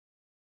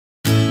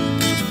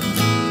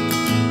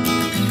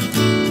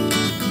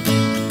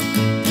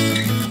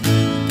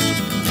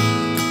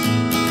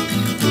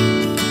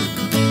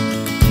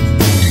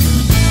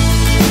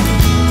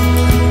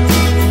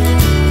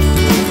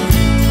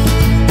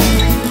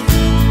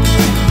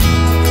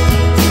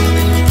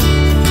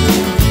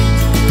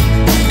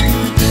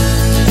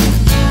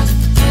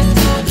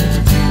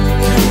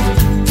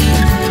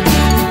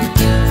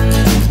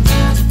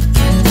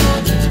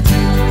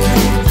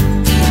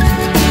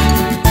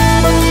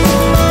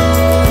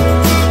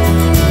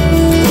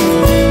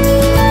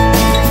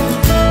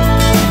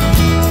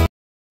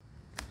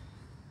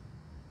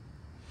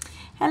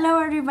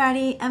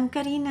everybody, I'm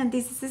Karinna and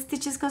this is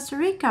Stitches Costa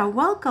Rica.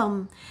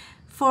 Welcome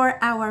for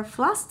our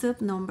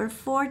Flosstuber number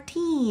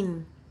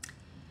 14.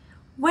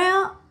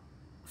 Well,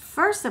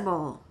 first of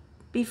all,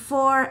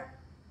 before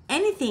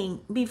anything,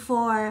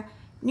 before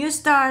new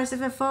stars,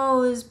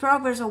 FFOs,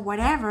 progress or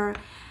whatever,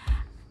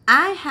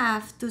 I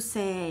have to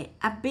say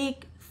a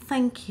big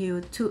thank you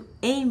to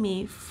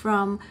Amy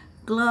from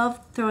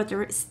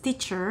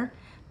ColoradoCrossStitcher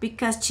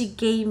because she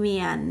gave me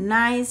a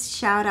nice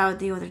shout out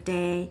the other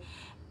day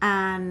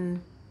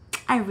and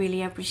I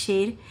really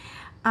appreciate.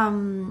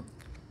 If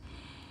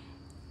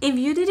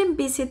you didn't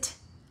visit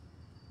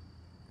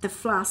the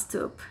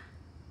Flosstuber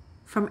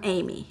from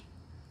Amy,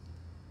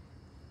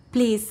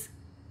 please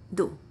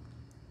do.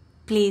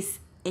 Please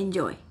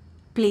enjoy.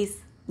 Please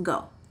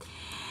go.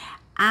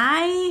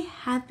 I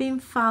have been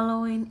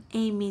following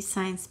Amy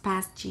since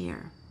past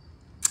year.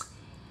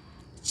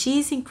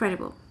 She's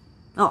incredible.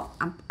 Oh,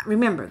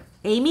 remember,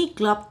 Amy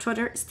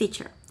Globetrotter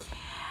Stitcher.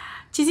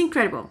 She's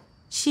incredible.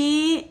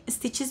 She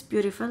stitches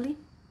beautifully.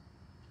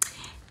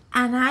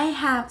 And I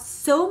have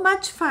so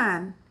much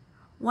fun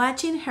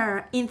watching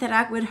her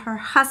interact with her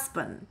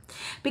husband.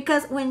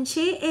 Because when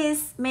she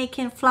is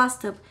making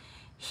Flosstuber,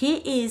 he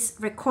is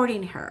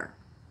recording her.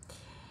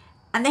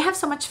 And they have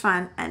so much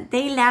fun. And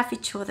they laugh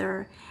each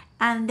other.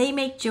 And they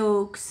make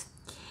jokes.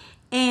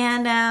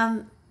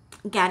 And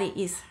Gary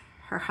is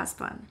her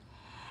husband.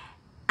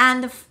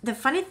 And the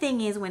funny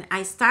thing is, when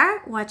I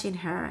start watching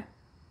her,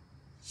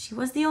 she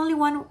was the only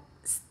one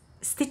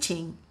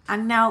stitching.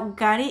 And now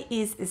Gary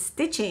is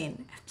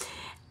stitching.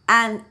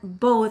 And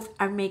both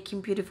are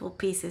making beautiful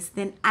pieces.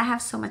 Then I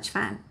have so much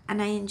fun.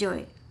 And I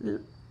enjoy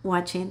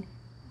watching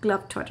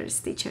Globetrotter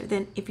Stitcher.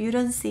 Then if you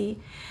don't see,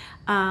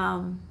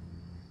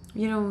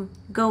 you don't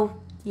go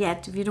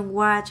yet. If you don't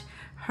watch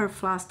her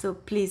Flosstuber,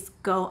 please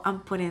go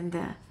and put in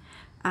the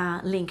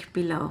link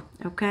below.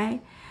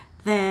 Okay?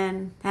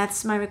 Then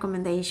that's my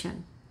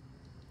recommendation.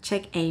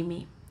 Check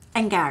Amy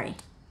and Gary.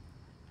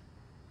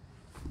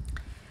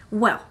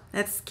 Well,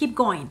 let's keep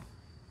going.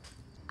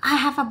 I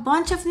have a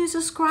bunch of new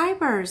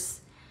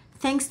subscribers.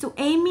 Thanks to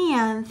Amy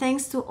and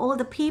thanks to all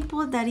the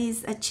people that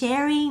is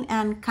sharing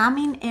and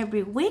coming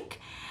every week.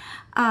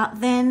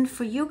 Then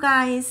for you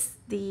guys,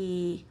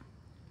 the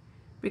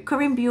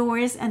recurring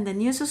viewers and the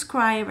new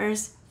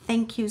subscribers,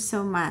 thank you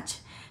so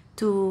much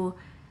to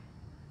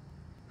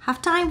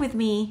have time with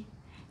me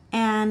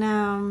and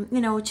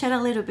you know, chat a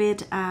little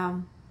bit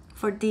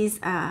for this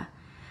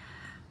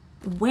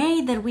way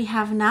that we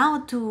have now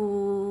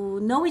to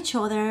know each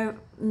other,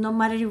 no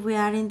matter if we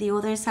are in the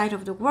other side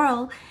of the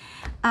world,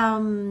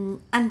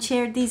 and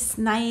share this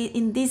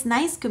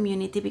nice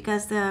community,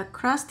 because the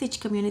cross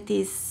stitch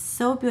community is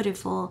so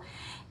beautiful,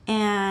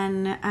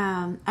 and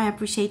I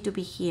appreciate to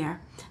be here.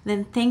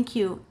 Then thank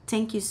you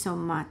so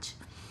much.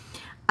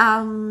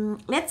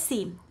 Let's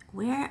see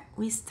where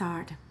we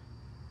start.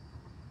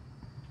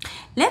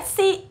 Let's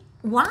see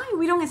why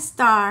we don't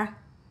start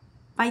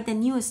by the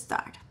new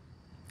start.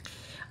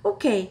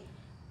 Okay,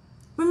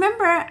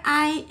 remember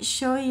I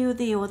showed you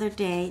the other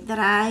day that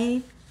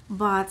I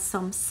bought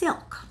some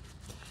silk.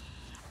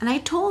 And I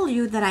told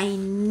you that I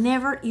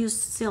never used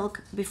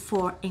silk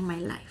before in my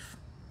life.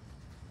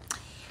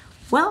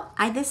 Well,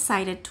 I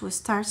decided to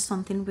start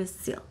something with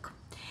silk.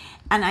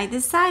 And I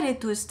decided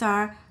to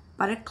start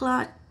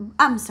butterfly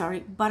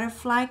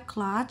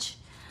clutch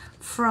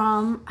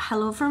from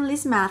Hello from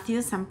Liz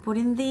Matthews. I'm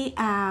putting the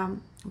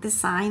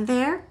design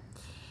there.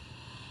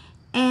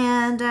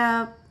 And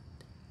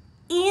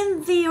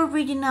in the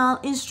original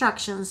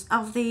instructions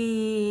of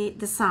the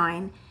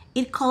design,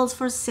 it calls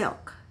for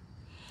silk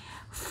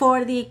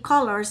for the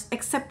colors,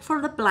 except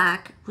for the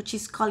black, which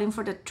is calling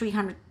for the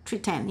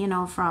 310, you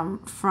know,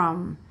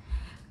 from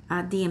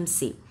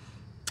DMC.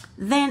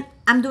 Then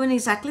I'm doing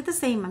exactly the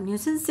same. I'm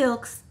using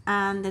silks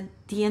and the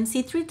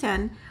DMC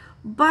 310,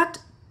 but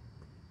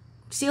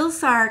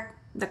silks are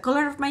the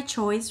color of my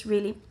choice,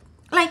 really.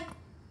 Like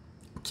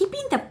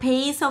keeping the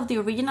pace of the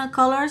original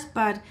colors,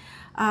 but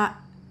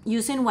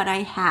using what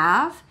I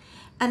have.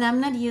 And I'm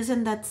not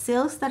using that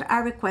silks that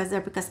are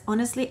requested because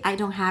honestly I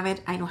don't have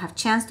it. I don't have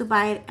chance to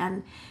buy it,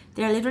 and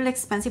they're a little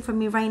expensive for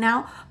me right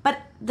now.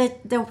 But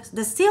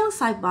the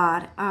silks I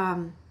bought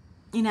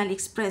in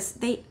AliExpress,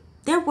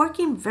 they're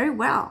working very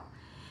well.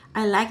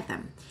 I like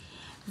them.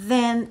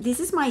 Then this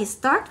is my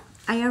start.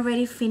 I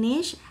already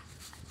finished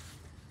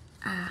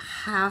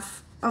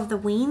half of the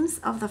wings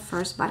of the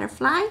first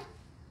butterfly.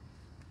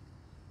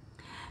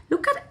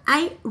 Look at,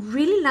 I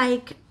really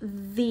like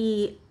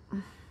the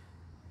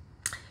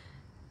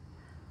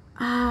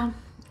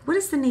what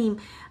is the name?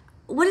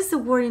 What is the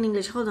word in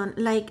English? Hold on.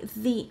 Like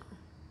the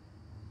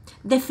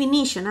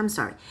definition. I'm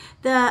sorry.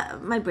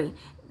 My brain.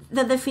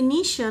 The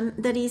definition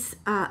that is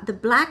the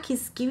black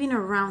is giving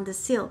around the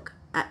silk.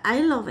 I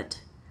love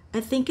it.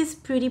 I think it's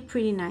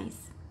pretty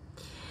nice.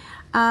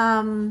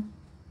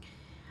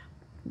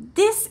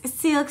 These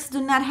silks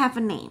do not have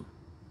a name.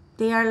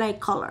 They are like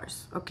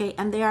colors, okay?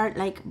 And they are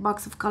like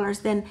box of colors.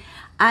 Then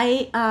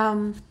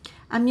I'm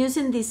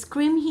using this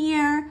cream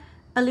here,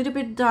 a little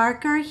bit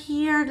darker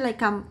here,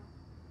 like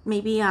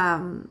maybe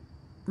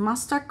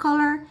mustard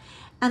color,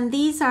 and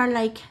these are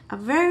like a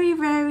very,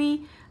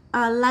 very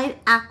light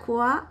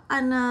aqua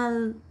and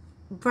a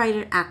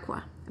brighter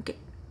aqua. Okay,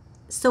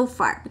 so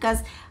far,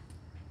 because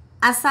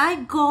as I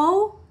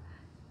go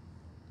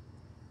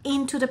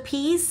into the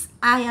piece,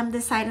 I am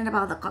deciding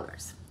about the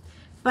colors.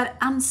 But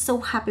I'm so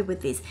happy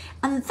with this.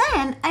 And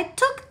then I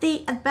took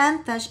the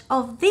advantage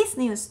of this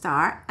new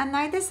star and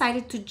I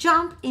decided to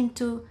jump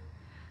into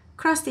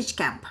Crossstitch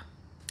Camp.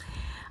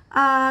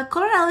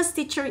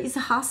 ColoradoCrossStitcher is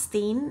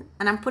hosting,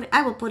 and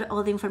I will put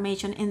all the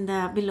information in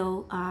the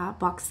below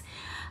box.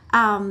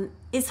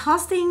 Is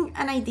hosting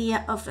an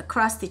idea of a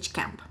Crossstitch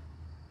Camp,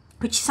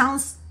 which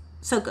sounds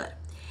so good.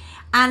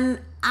 And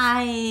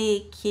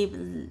I keep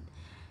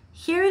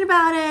hearing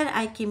about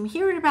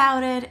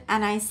it,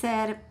 and I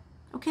said,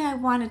 okay, I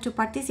wanted to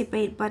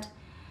participate, but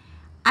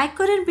I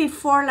couldn't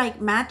before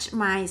like match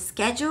my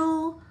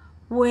schedule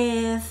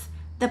with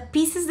the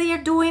pieces they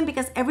are doing,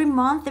 because every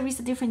month there is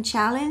a different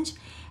challenge,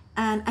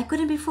 and I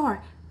couldn't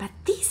before. But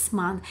this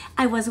month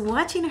I was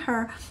watching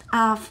her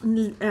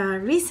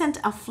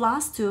recent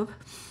Flosstube,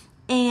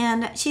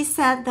 and she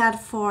said that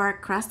for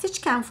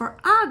Crossstitch Camp for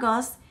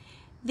August,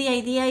 the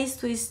idea is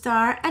to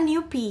start a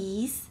new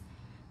piece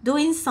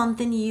doing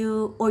something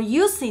new or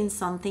using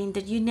something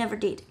that you never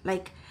did,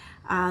 like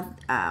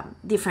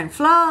different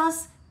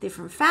floss,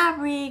 different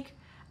fabric,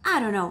 I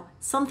don't know,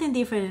 something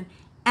different.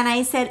 And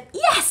I said,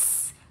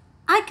 yes,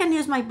 I can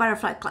use my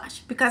butterfly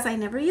clutch because I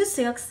never use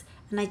silks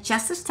and I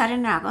just started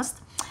in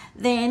August.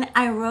 Then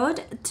I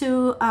wrote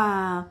to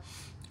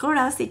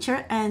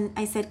ColoradoCrossStitcher and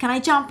I said, can I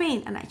jump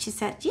in? And she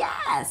said,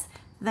 yes.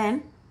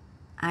 Then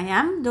I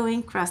am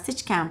doing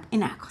Crossstitch Camp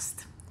in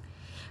August.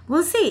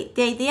 We'll see.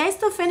 The idea is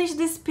to finish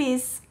this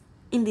piece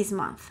in this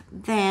month.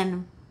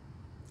 Then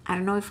I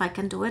don't know if I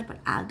can do it, but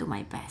I'll do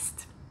my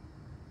best.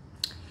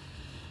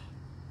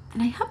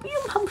 And I'm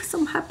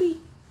so happy.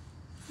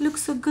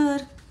 Looks so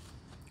good.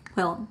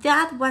 Well,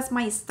 that was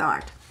my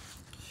start.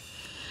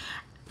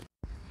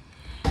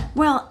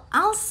 Well,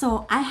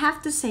 also, I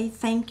have to say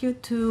thank you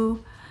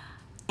to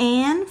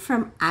Anne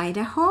from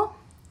Idaho,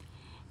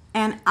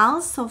 and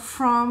also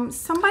from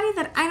somebody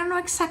that I don't know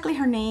exactly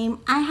her name.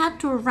 I had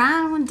to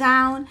run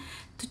down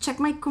to check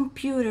my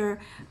computer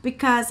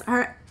because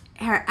her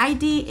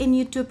ID in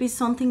YouTube is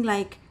something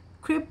like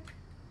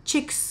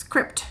CripChicks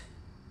Crypt,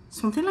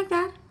 something like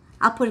that.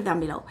 I'll put it down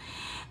below.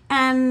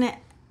 And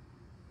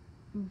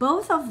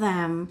both of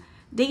them,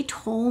 they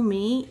told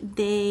me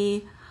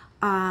they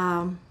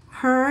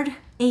heard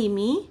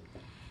Amy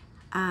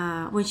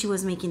when she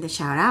was making the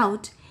shout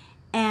out,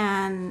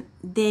 and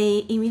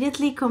they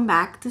immediately come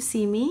back to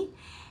see me,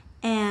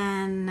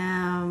 and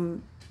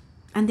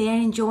they are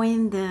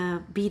enjoying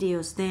the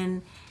videos.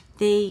 Then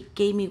they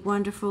gave me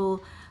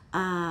wonderful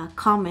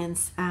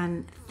comments,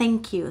 and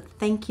thank you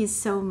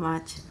so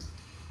much.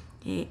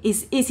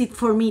 Is it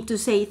for me to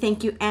say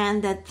thank you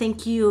and that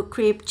thank you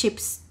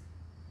CripChicks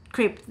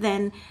Crypt?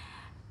 Then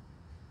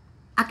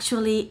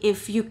actually,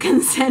 if you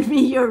can send me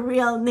your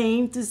real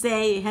name to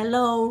say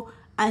hello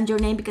and your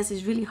name, because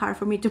it's really hard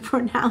for me to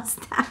pronounce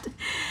that.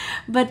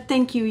 But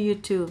thank you, you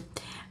too.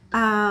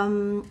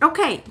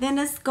 Okay, then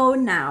let's go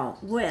now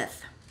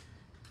with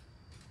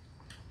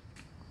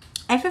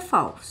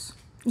FFOs.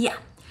 Yeah,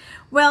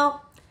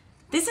 well,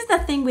 this is the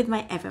thing with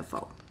my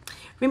FFO.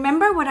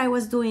 Remember what I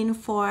was doing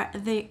for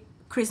the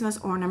Christmas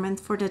ornament,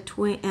 for the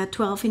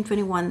 12 in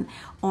 21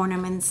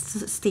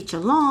 ornaments stitch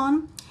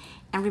along?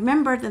 And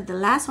remember that the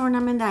last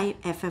ornament I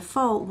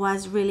FFO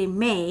was really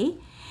May,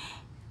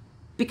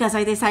 because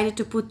I decided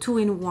to put 2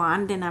 in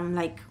 1, then I'm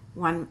like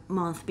 1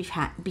 month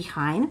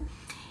behind.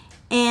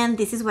 And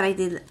this is what I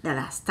did the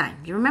last time,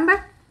 you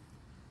remember?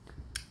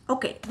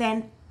 Okay,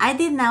 then I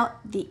did now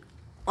the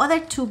other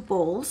 2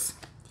 bowls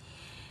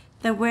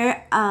that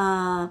were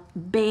a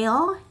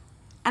bell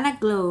and a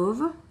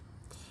glove,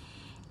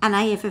 and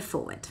I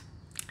FFO it.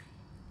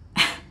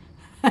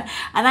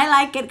 And I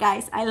like it,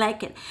 guys, I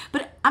like it.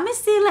 But I'm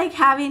still like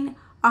having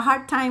a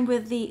hard time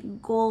with the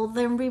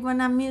golden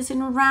ribbon I'm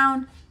using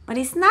around, but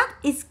it's not,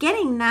 it's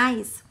getting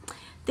nice.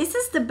 This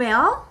is the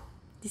bell,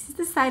 this is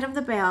the side of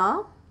the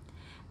bell,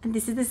 and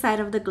this is the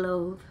side of the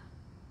glove.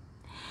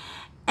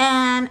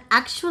 And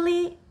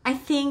actually, I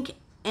think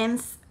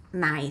ends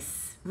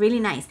nice, really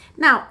nice.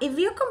 Now, if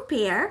you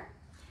compare,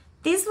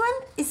 this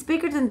one is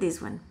bigger than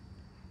this one.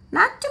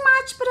 Not too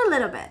much, but a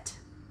little bit.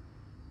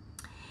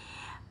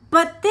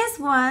 But this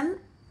one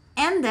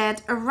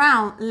ended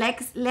around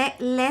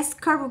less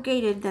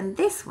corrugated than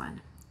this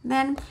one.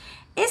 Then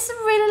it's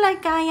really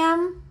like I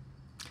am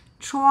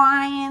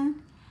trying,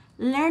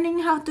 learning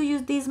how to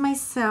use this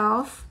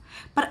myself,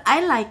 but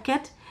I like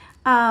it.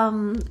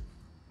 And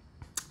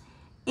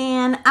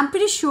I'm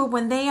pretty sure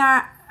when they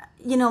are,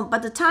 you know, by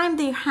the time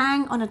they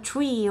hang on a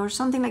tree or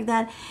something like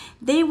that,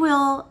 they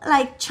will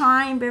like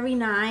chime very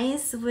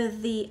nice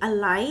with the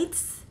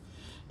lights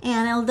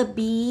and all the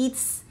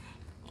beads.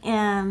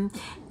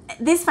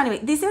 This, funny,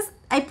 this is,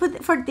 I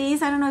put for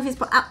this, I don't know if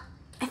it's,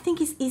 I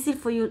think it's easy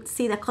for you to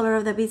see the color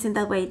of the beads in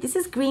that way. This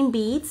is green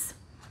beads,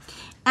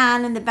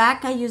 and in the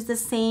back I use the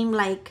same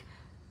like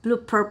blue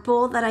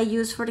purple that I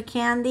use for the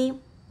candy.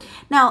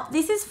 Now,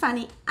 this is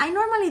funny. I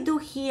normally do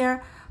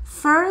here,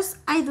 first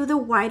I do the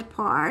white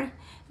part,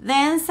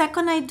 then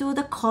second I do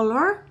the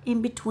color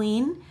in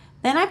between,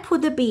 then I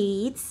put the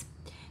beads,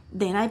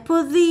 then I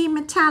put the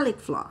metallic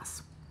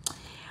floss.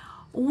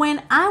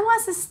 When I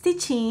was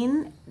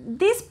stitching,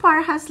 this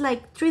part has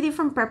like 3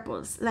 different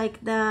purples, like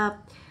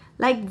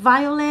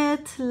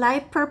violet,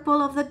 light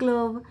purple of the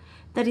glove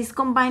that is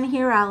combined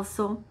here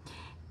also.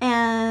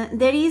 And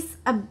there is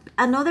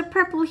another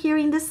purple here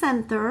in the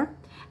center,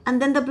 and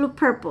then the blue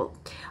purple.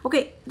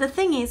 Okay, the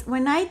thing is,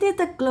 when I did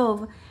the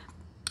glove,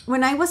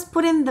 when I was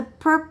putting the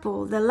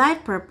purple, the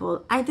light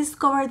purple, I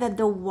discovered that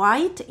the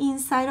white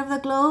inside of the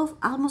glove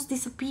almost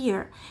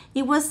disappeared.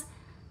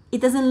 It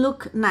doesn't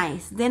look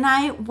nice. Then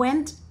I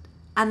went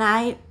and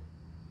I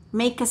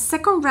make a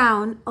second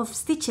round of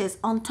stitches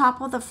on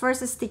top of the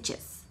first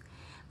stitches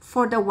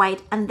for the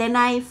white, and then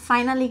I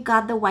finally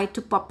got the white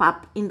to pop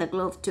up in the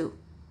glove too.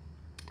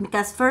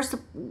 Because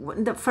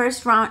the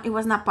first round it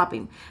was not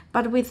popping,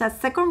 but with a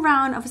second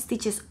round of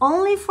stitches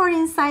only for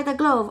inside the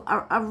glove,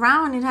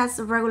 around it has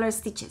regular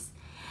stitches,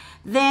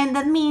 then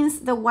that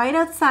means the white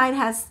outside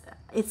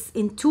it's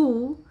in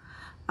 2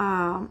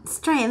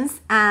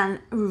 strands, and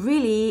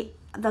really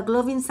the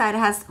glove inside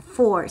has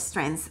 4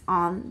 strands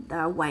on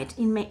the white,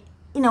 and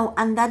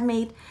that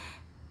made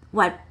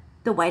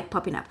the white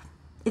popping up.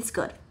 It's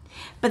good.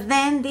 But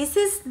then this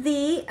is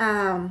the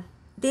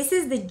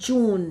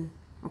June.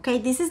 Okay,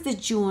 this is the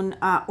June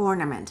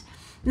ornament.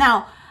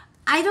 Now,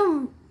 I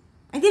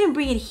didn't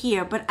bring it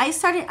here, but I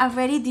started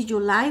already the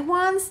July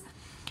ones,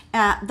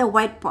 the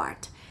white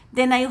part.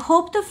 Then I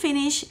hope to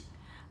finish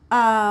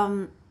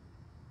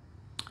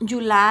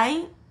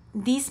July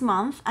this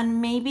month and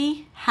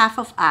maybe half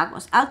of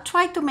August. I'm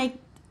trying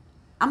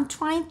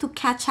to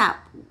catch up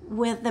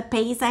with the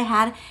pace I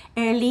had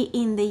early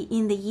in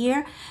the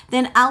year.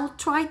 Then I'll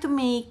try to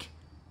make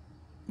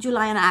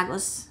July and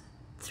August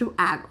through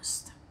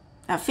August.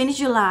 Finish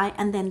July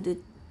and then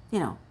do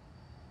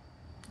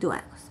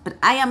August. But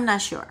I am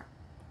not sure.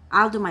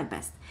 I'll do my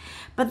best.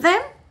 But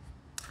then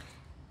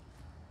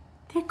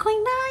they're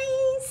going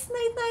nice.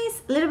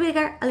 A little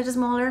bigger, a little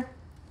smaller.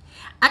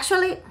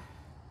 Actually,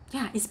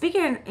 yeah, it's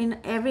bigger in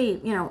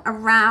every,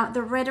 around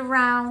the red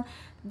around,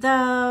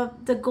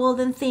 the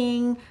golden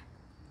thing,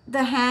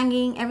 the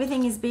hanging,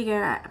 everything is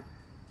bigger.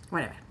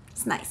 Whatever.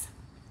 It's nice.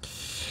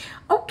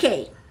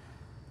 Okay.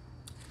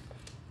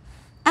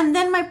 And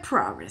then my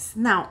progress.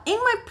 Now, in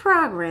my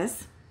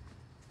progress,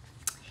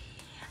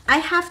 I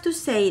have to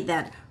say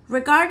that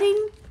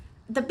regarding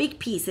the big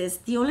pieces,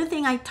 the only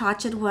thing I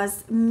touched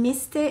was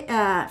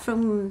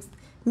from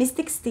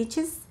Mystic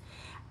Stitch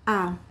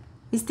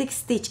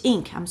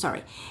ink. I'm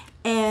sorry,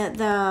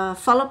 the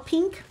Follow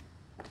Pink.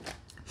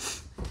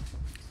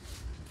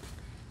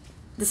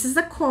 This is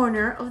the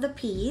corner of the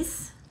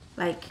piece,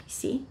 like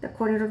see the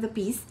corner of the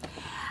piece.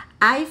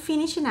 I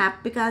finishing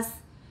up because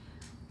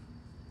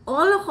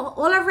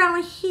all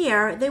around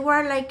here they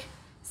were like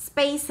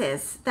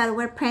spaces that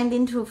were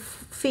pending to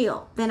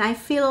fill. Then I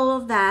fill all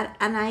of that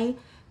and I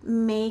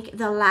make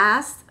the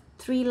last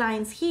 3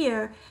 lines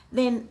here.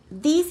 Then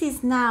this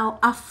is now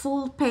a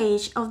full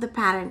page of the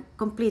pattern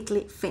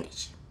completely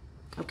finished.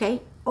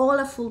 Okay, all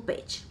a full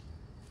page,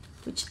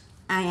 which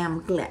I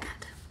am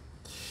glad.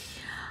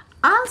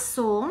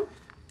 Also,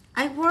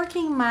 I'm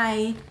working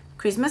my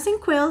Christmas in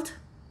quilt,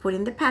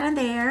 putting the pattern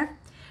there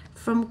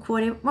from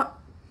Cuore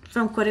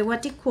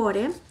Wati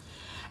Cuore,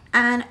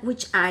 and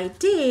which I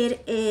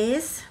did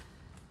is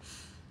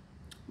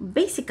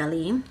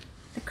basically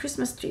the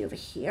Christmas tree over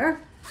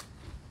here.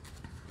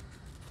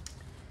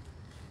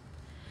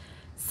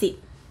 See,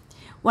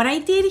 what I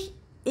did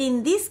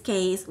in this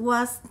case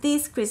was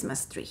this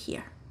Christmas tree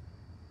here.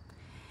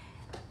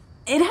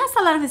 It has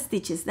a lot of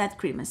stitches, that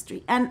Christmas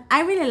tree, and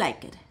I really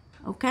like it.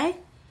 Okay,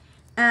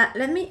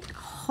 let me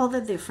hold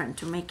it different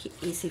to make it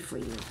easy for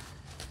you.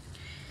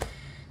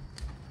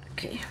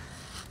 Okay.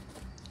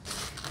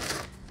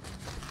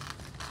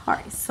 All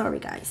right, sorry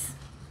guys.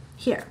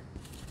 Here.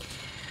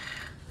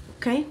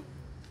 Okay.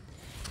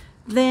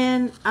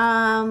 Then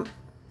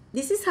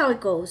this is how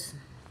it goes.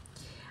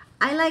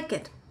 I like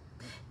it.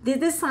 This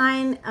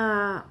design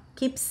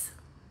keeps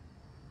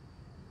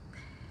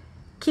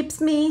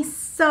me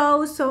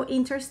so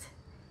interested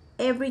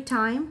every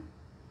time.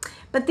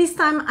 But this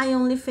time I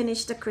only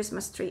finished the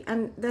Christmas tree,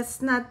 and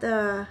that's not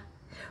the...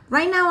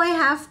 Right now I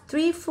have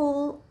 3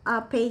 full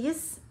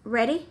pages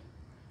ready,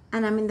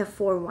 and I'm in the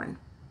 4th one.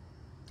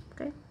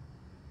 Okay.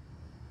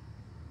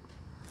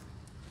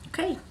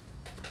 Okay.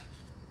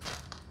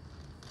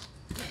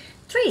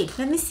 3.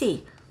 Let me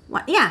see.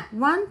 What? Yeah.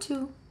 1,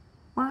 2,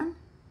 1,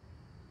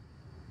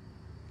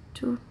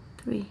 2,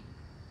 3.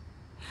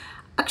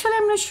 Actually,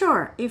 I'm not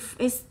sure if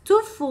it's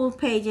 2 full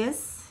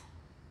pages.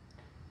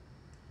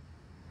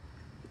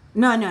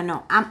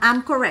 No.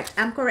 I'm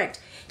correct.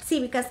 See,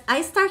 because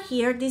I start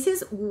here. This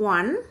is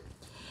 1,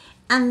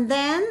 and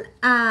then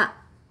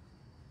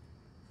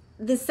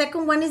the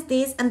second one is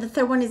this, and the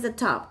 3rd one is the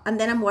top, and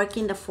then I'm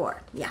working the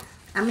 4th. Yeah,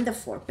 I'm in the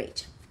 4th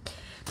page.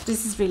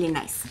 This is really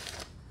nice.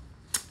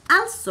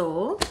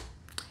 Also,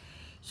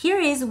 here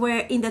is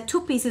where in the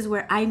two pieces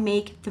where I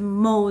make the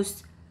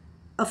most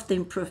of the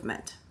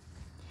improvement.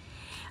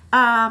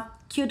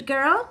 Cute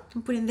girl,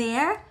 I'm putting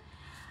there.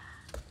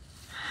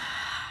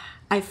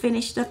 I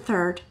finished the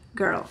third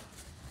girl.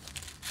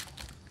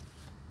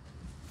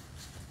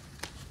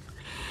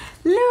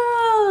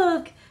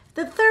 Look,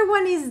 the third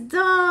one is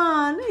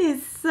done.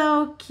 It's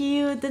so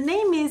cute. The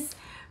name is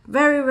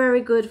very,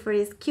 very good for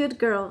this cute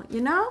girl,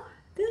 you know?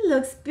 This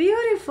looks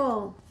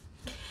beautiful.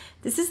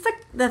 This is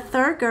the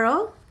third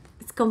girl.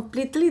 It's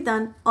completely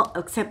done, oh,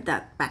 except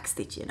that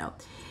backstitch, you know.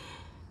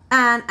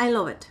 And I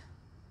love it.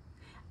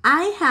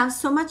 I have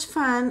so much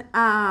fun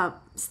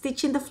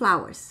stitching the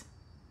flowers.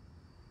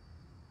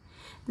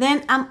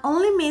 Then I'm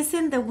only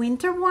missing the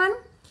winter one.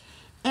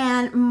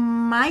 And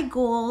my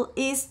goal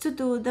is to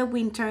do the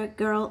winter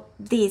girl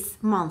this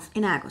month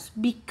in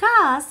August,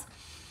 because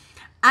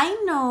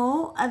I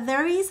know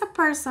there is a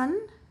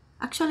person,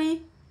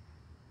 actually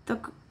the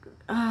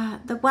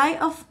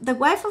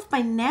wife of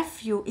my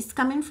nephew is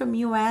coming from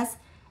US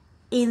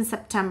in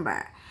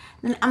September.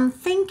 Then I'm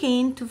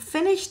thinking to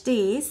finish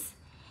this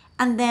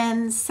and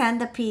then send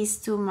a piece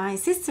to my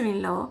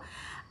sister-in-law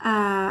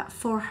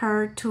for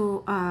her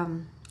to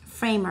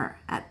frame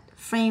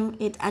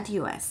it at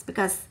US,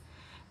 because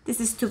this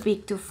is too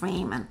big to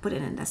frame and put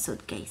it in the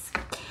suitcase.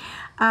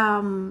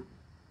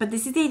 But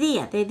this is the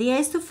idea. The idea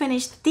is to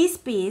finish this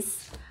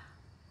piece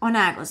on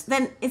August.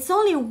 Then it's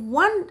only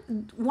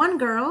one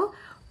girl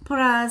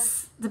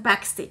plus the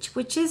backstitch,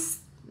 which is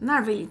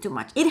not really too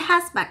much. It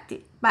has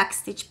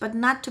backstitch, but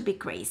not to be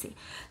crazy.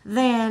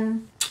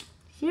 Then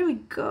here we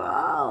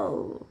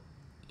go.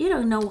 You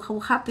don't know how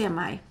happy am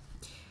I.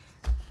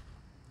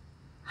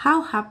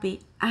 How happy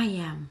I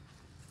am.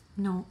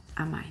 No,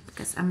 am I?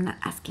 Because I'm not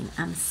asking,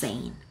 I'm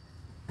saying.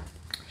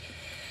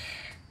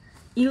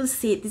 You'll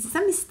see, this is a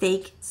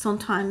mistake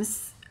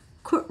sometimes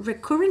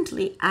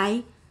recurrently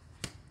I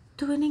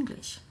do in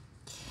English.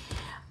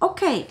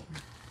 Okay,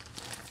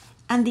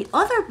 and the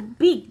other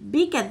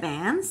big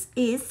advance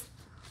is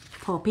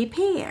Poppy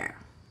Pear.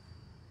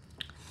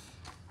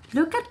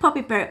 Look at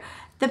Poppy Pear.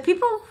 The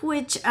people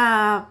which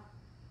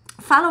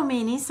follow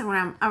me on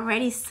Instagram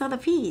already saw the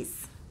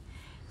piece.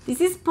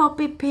 This is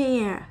Poppy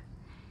Pear.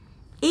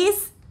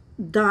 Is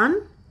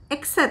done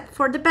except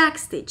for the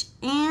backstitch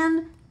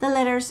and the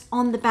letters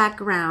on the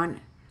background,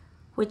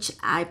 which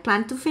I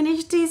plan to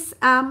finish this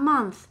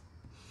month.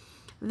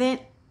 Then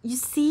you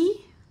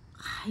see,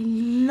 I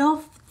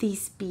love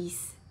this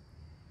piece.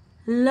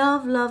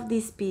 Love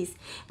this piece.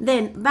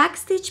 Then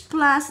backstitch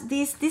plus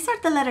these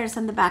are the letters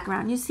on the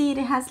background. You see it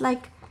has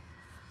like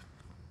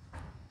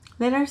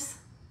letters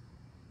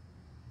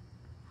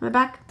on the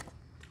back.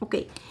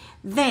 Okay,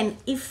 then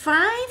if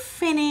I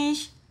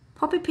finish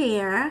Poppy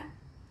Pear,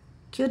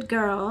 cute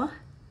girl,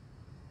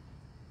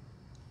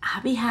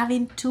 I'll be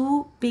having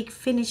two big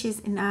finishes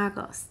in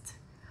August.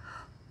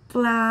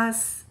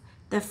 Plus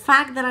the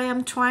fact that I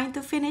am trying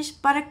to finish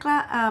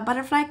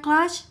Butterfly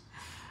Clutch,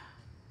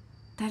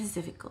 that is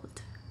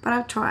difficult, but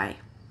I'll try.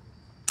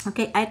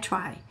 Okay, I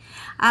try.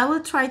 I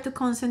will try to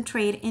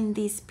concentrate in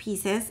these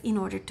pieces in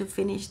order to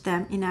finish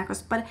them in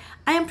August, but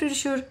I am pretty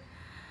sure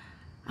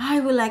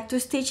I would like to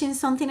stitch in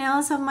something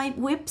else of my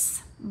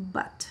whips,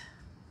 but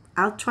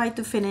I'll try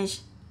to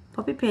finish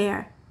Poppy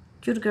Pear,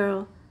 cute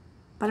girl,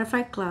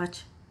 Butterfly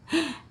Clutch,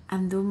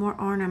 and do more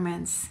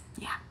ornaments.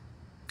 Yeah.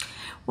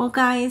 Well,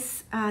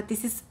 guys,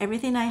 this is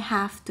everything I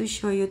have to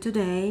show you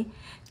today.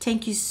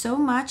 Thank you so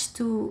much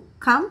to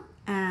come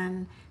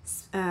and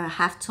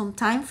have some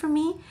time for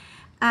me.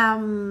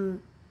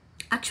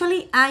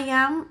 Actually, I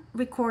am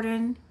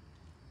recording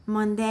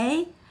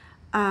Monday,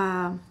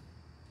 the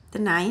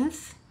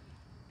 9th.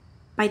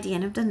 By the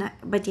end of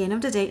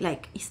the day,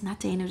 like, it's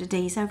not the end of the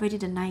day, it's already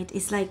the night.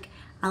 It's like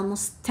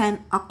almost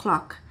 10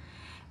 o'clock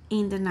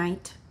in the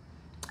night.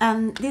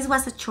 This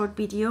was a short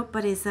video,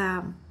 but it's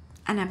an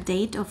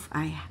update of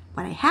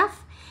what I have.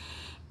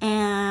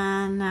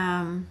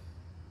 And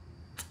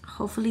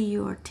hopefully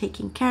you are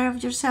taking care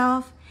of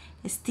yourself,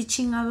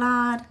 stitching a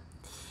lot.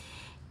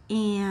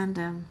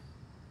 And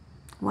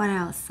what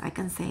else I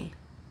can say?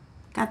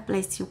 God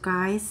bless you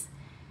guys.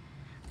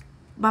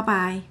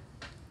 Bye-bye.